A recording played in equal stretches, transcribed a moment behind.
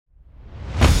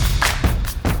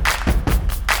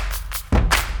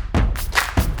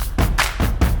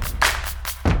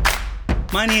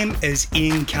My name is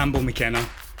Ian Campbell McKenna,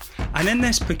 and in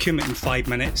this Procurement in 5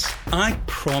 Minutes, I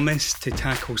promise to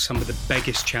tackle some of the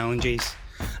biggest challenges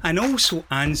and also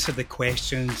answer the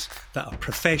questions that our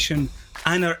profession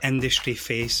and our industry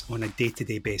face on a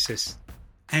day-to-day basis.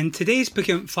 In today's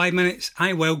Procurement 5 Minutes,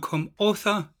 I welcome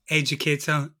author,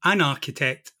 educator and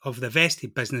architect of the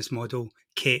vested business model,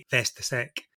 Kate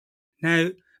Vestacek. Now,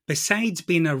 besides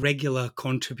being a regular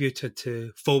contributor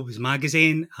to Forbes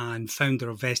magazine and founder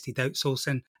of Vested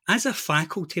Outsourcing, as a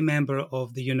faculty member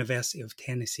of the University of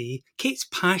Tennessee, Kate's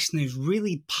passion is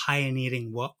really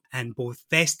pioneering work in both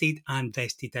vested and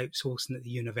vested outsourcing at the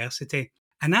university.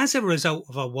 And as a result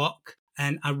of her work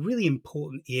in a really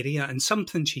important area and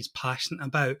something she's passionate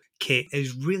about, Kate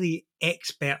is really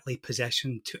expertly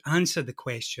positioned to answer the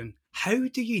question, how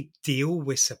do you deal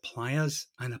with suppliers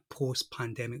in a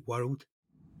post-pandemic world?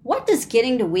 What does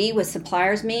getting to we with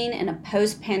suppliers mean in a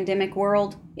post-pandemic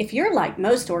world? If you're like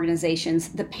most organizations,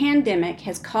 the pandemic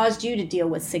has caused you to deal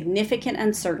with significant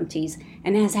uncertainties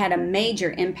and has had a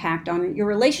major impact on your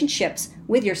relationships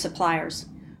with your suppliers.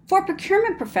 For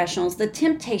procurement professionals, the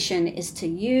temptation is to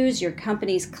use your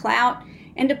company's clout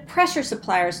and to pressure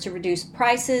suppliers to reduce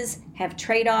prices, have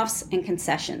trade-offs, and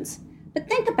concessions. But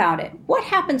think about it. What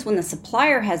happens when the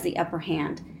supplier has the upper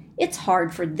hand? It's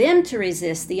hard for them to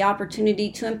resist the opportunity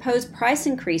to impose price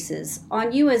increases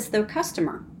on you as their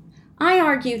customer. I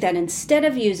argue that instead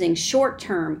of using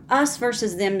short-term us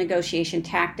versus them negotiation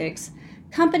tactics,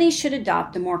 companies should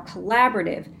adopt a more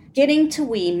collaborative, getting to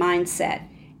we mindset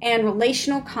and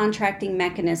relational contracting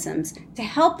mechanisms to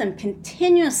help them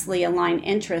continuously align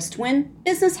interest when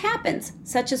business happens,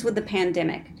 such as with the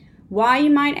pandemic. Why, you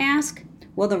might ask?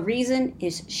 Well, the reason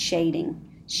is shading.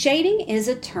 Shading is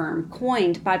a term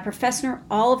coined by Professor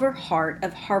Oliver Hart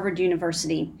of Harvard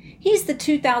University. He's the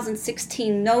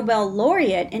 2016 Nobel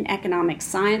laureate in economic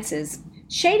sciences.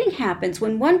 Shading happens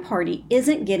when one party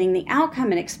isn't getting the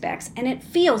outcome it expects and it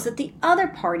feels that the other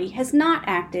party has not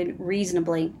acted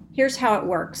reasonably. Here's how it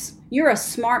works. You're a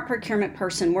smart procurement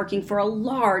person working for a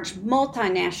large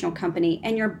multinational company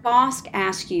and your boss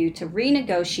asks you to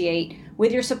renegotiate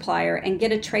with your supplier and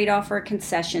get a trade-off or a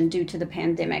concession due to the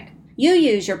pandemic. You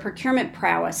use your procurement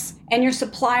prowess, and your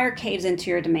supplier caves into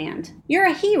your demand. You're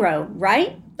a hero,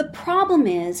 right? The problem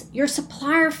is your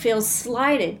supplier feels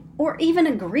slighted or even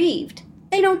aggrieved.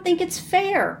 They don't think it's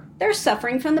fair. They're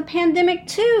suffering from the pandemic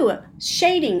too.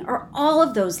 Shading are all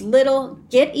of those little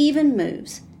get-even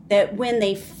moves that when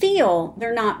they feel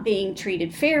they're not being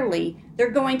treated fairly, they're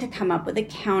going to come up with a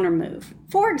counter move.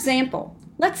 For example,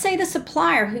 let's say the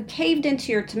supplier who caved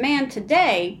into your demand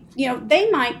today, they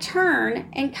might turn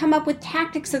and come up with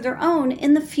tactics of their own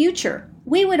in the future.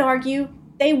 We would argue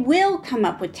they will come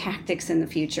up with tactics in the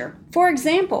future. For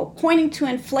example, pointing to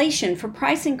inflation for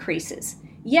price increases.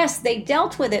 Yes, they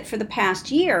dealt with it for the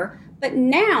past year, but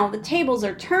now the tables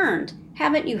are turned.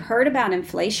 Haven't you heard about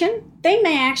inflation? They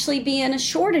may actually be in a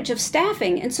shortage of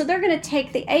staffing, and so they're going to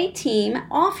take the A team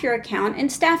off your account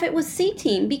and staff it with C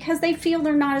team because they feel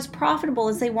they're not as profitable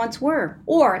as they once were.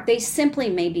 Or they simply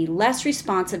may be less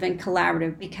responsive and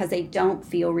collaborative because they don't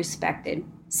feel respected.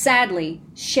 Sadly,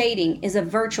 shading is a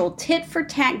virtual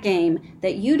tit-for-tat game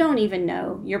that you don't even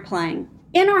know you're playing.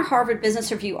 In our Harvard Business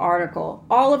Review article,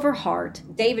 Oliver Hart,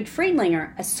 David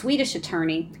Friedlinger, a Swedish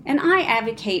attorney, and I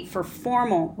advocate for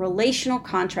formal relational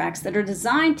contracts that are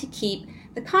designed to keep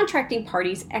the contracting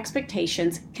parties'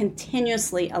 expectations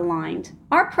continuously aligned.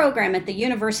 Our program at the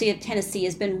University of Tennessee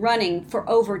has been running for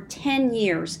over 10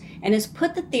 years and has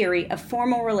put the theory of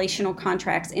formal relational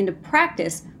contracts into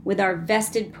practice with our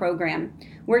Vested program,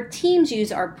 where teams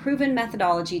use our proven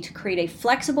methodology to create a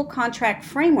flexible contract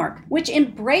framework which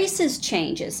embraces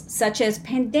changes such as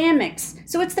pandemics.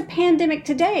 So it's the pandemic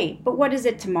today, but what is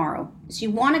it tomorrow? So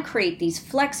you want to create these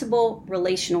flexible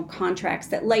relational contracts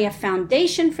that lay a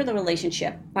foundation for the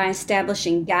relationship by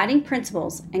establishing guiding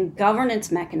principles and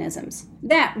governance mechanisms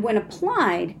that, when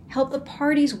applied, help the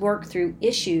parties work through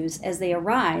issues as they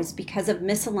arise because of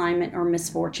misalignment or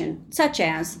misfortune, such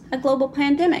as a global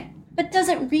pandemic. But does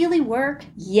it really work?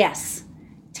 Yes.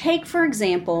 Take, for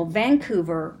example,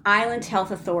 Vancouver Island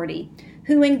Health Authority,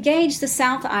 who engaged the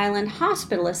South Island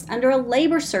hospitalists under a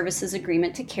labor services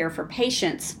agreement to care for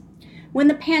patients. When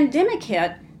the pandemic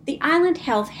hit, the Island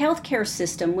healthcare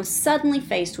system was suddenly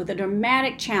faced with the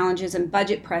dramatic challenges and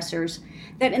budget pressures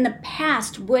that in the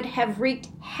past would have wreaked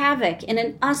havoc in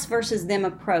an us versus them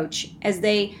approach as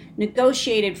they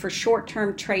negotiated for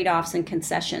short-term trade-offs and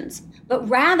concessions. But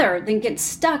rather than get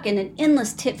stuck in an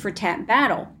endless tit-for-tat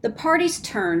battle, the parties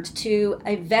turned to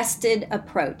a vested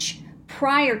approach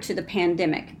prior to the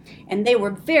pandemic. And they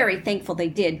were very thankful they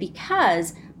did,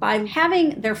 because By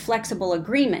having their flexible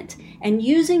agreement and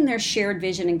using their shared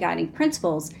vision and guiding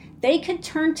principles, they could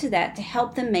turn to that to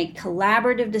help them make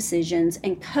collaborative decisions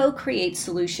and co-create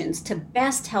solutions to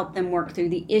best help them work through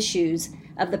the issues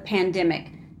of the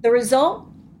pandemic. The result?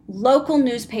 Local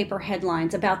newspaper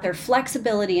headlines about their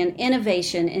flexibility and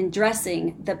innovation in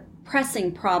addressing the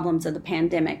pressing problems of the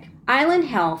pandemic. Island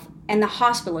Health and the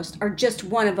Hospitalist are just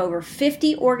one of over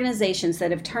 50 organizations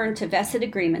that have turned to vested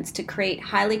agreements to create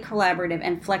highly collaborative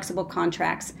and flexible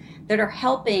contracts that are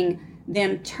helping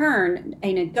them turn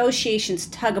a negotiations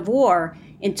tug of war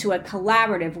into a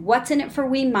collaborative what's in it for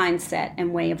we mindset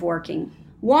and way of working.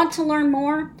 Want to learn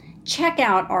more? Check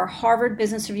out our Harvard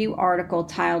Business Review article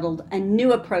titled A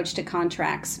New Approach to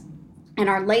Contracts and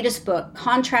our latest book,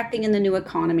 Contracting in the New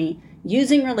Economy,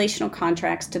 Using Relational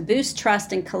Contracts to Boost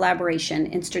Trust and Collaboration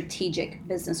in Strategic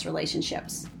Business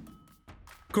Relationships.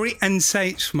 Great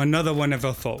insights from another one of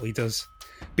our thought leaders.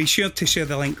 Be sure to share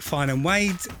the link far and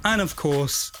wide, and of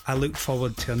course, I look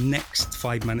forward to our next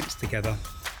 5 minutes together.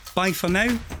 Bye for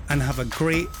now, and have a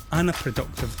great and a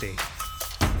productive day.